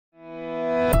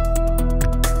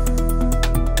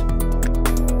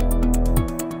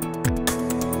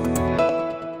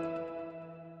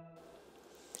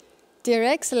Dear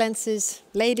Excellencies,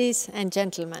 ladies and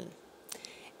gentlemen,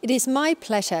 it is my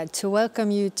pleasure to welcome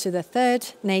you to the third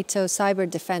NATO Cyber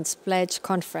Defense Pledge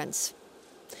Conference.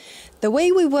 The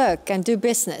way we work and do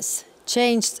business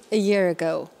changed a year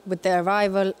ago with the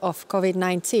arrival of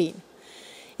COVID-19.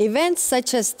 Events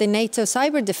such as the NATO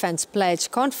Cyber Defense Pledge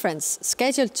Conference,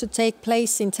 scheduled to take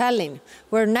place in Tallinn,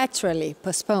 were naturally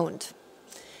postponed.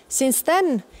 Since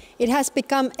then, it has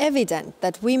become evident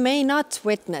that we may not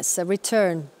witness a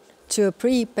return to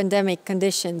pre-pandemic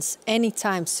conditions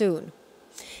anytime soon.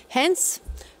 Hence,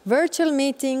 virtual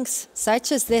meetings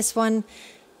such as this one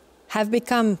have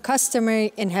become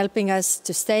customary in helping us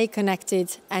to stay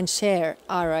connected and share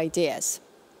our ideas.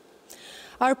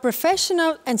 Our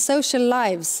professional and social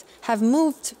lives have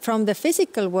moved from the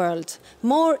physical world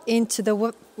more into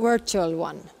the virtual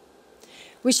one.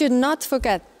 We should not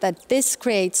forget that this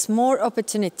creates more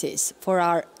opportunities for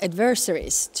our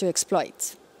adversaries to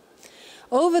exploit.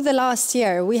 Over the last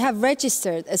year, we have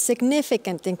registered a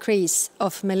significant increase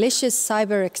of malicious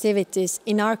cyber activities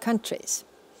in our countries.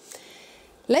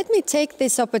 Let me take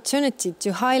this opportunity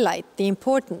to highlight the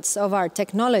importance of our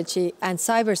technology and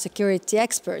cybersecurity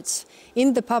experts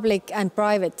in the public and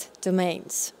private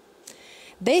domains.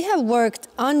 They have worked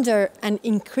under an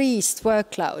increased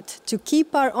workload to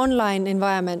keep our online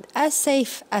environment as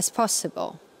safe as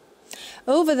possible.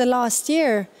 Over the last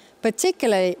year,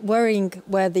 particularly worrying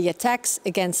were the attacks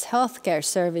against healthcare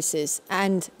services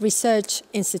and research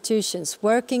institutions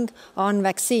working on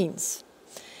vaccines.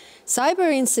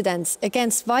 Cyber incidents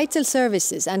against vital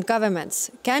services and governments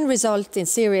can result in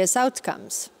serious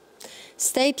outcomes.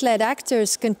 State-led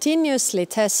actors continuously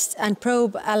test and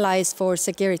probe allies for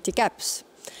security gaps.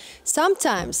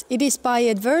 Sometimes it is by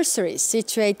adversaries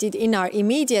situated in our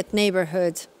immediate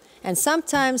neighborhood, and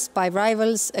sometimes by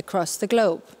rivals across the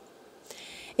globe.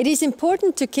 It is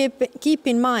important to keep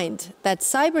in mind that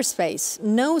cyberspace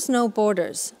knows no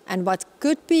borders, and what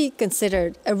could be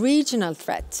considered a regional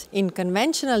threat in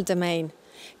conventional domain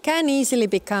can easily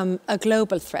become a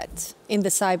global threat in the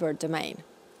cyber domain.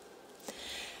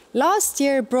 Last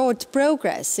year brought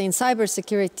progress in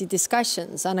cybersecurity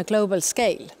discussions on a global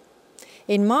scale.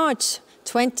 In March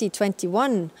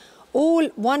 2021, all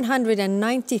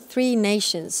 193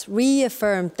 nations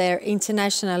reaffirmed their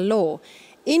international law,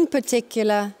 in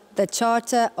particular the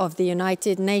Charter of the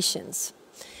United Nations.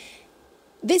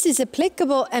 This is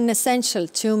applicable and essential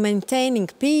to maintaining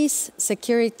peace,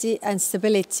 security and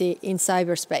stability in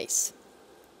cyberspace.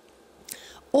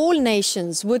 All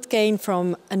nations would gain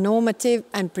from a normative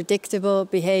and predictable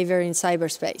behavior in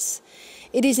cyberspace.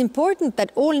 It is important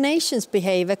that all nations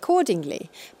behave accordingly,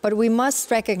 but we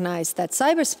must recognize that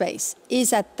cyberspace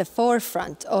is at the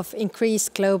forefront of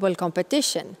increased global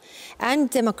competition, and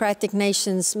democratic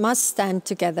nations must stand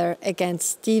together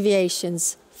against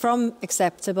deviations from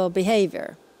acceptable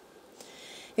behavior.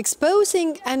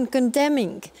 Exposing and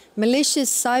condemning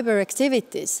malicious cyber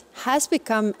activities has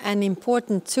become an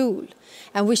important tool,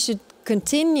 and we should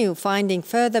continue finding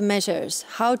further measures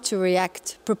how to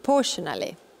react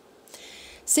proportionally.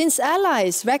 Since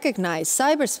allies recognize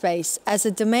cyberspace as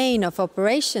a domain of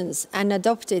operations and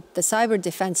adopted the Cyber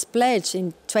Defense Pledge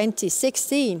in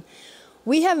 2016,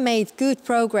 we have made good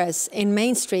progress in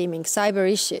mainstreaming cyber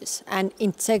issues and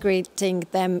integrating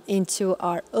them into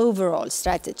our overall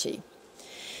strategy.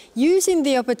 Using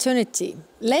the opportunity,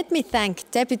 let me thank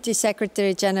Deputy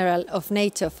Secretary General of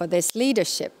NATO for this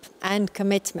leadership and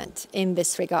commitment in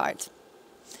this regard.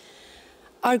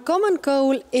 Our common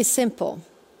goal is simple.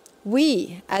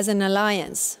 We, as an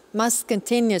alliance, must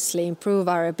continuously improve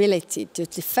our ability to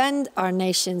defend our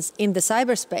nations in the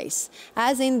cyberspace,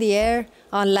 as in the air,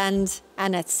 on land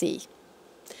and at sea.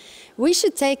 We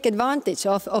should take advantage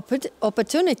of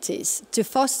opportunities to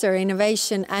foster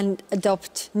innovation and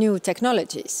adopt new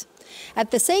technologies. At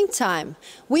the same time,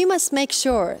 we must make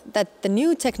sure that the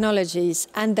new technologies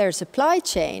and their supply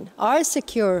chain are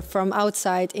secure from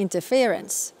outside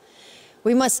interference.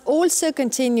 We must also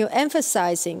continue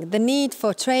emphasizing the need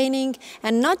for training,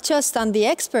 and not just on the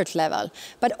expert level,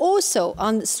 but also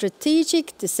on the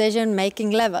strategic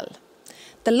decision-making level.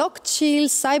 The Locked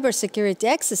Shield cybersecurity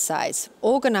exercise,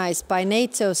 organized by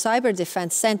NATO Cyber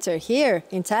Defense Center here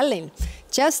in Tallinn,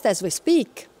 just as we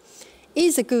speak,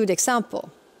 is a good example.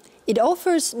 It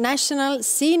offers national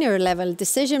senior-level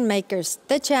decision-makers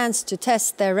the chance to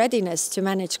test their readiness to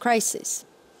manage crisis.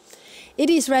 It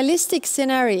is a realistic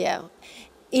scenario,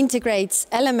 integrates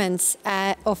elements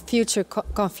of future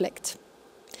conflict.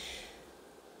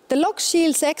 The Locked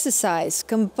Shields exercise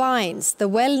combines the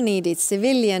well-needed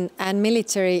civilian and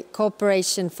military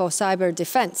cooperation for cyber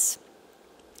defense.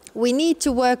 We need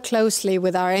to work closely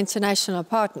with our international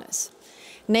partners.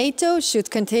 NATO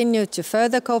should continue to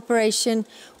further cooperation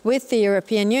with the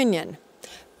European Union.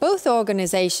 Both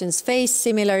organizations face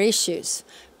similar issues.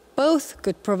 Both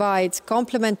could provide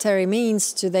complementary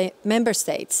means to the member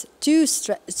states to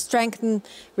strengthen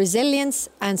resilience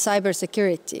and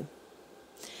cybersecurity.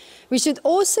 We should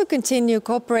also continue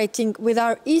cooperating with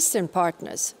our eastern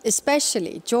partners,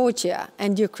 especially Georgia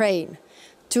and Ukraine,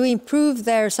 to improve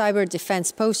their cyber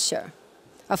defense posture.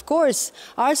 Of course,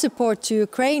 our support to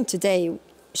Ukraine today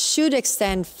should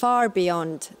extend far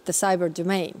beyond the cyber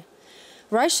domain.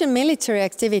 Russian military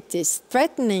activities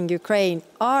threatening Ukraine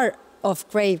are of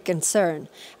grave concern,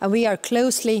 and we are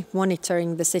closely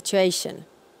monitoring the situation.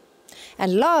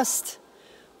 And last,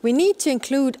 we need to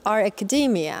include our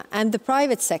academia and the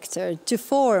private sector to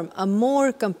form a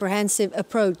more comprehensive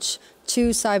approach to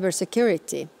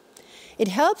cybersecurity. It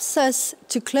helps us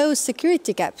to close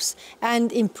security gaps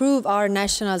and improve our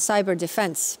national cyber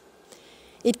defense.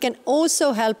 It can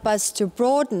also help us to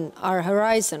broaden our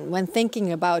horizon when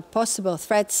thinking about possible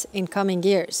threats in coming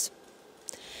years.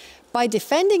 By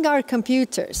defending our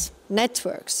computers,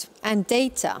 networks, and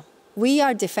data, we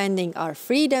are defending our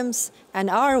freedoms and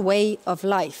our way of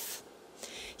life.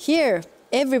 Here,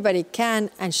 everybody can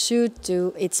and should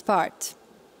do its part.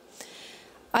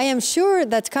 I am sure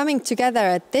that coming together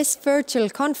at this virtual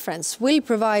conference will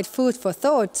provide food for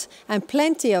thought and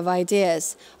plenty of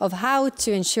ideas of how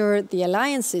to ensure the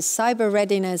Alliance's cyber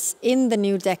readiness in the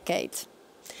new decade.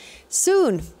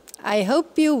 Soon, I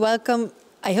hope to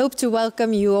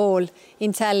welcome you all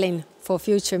in Tallinn for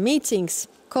future meetings,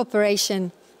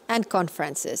 cooperation, and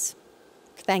conferences.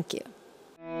 Thank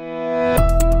you.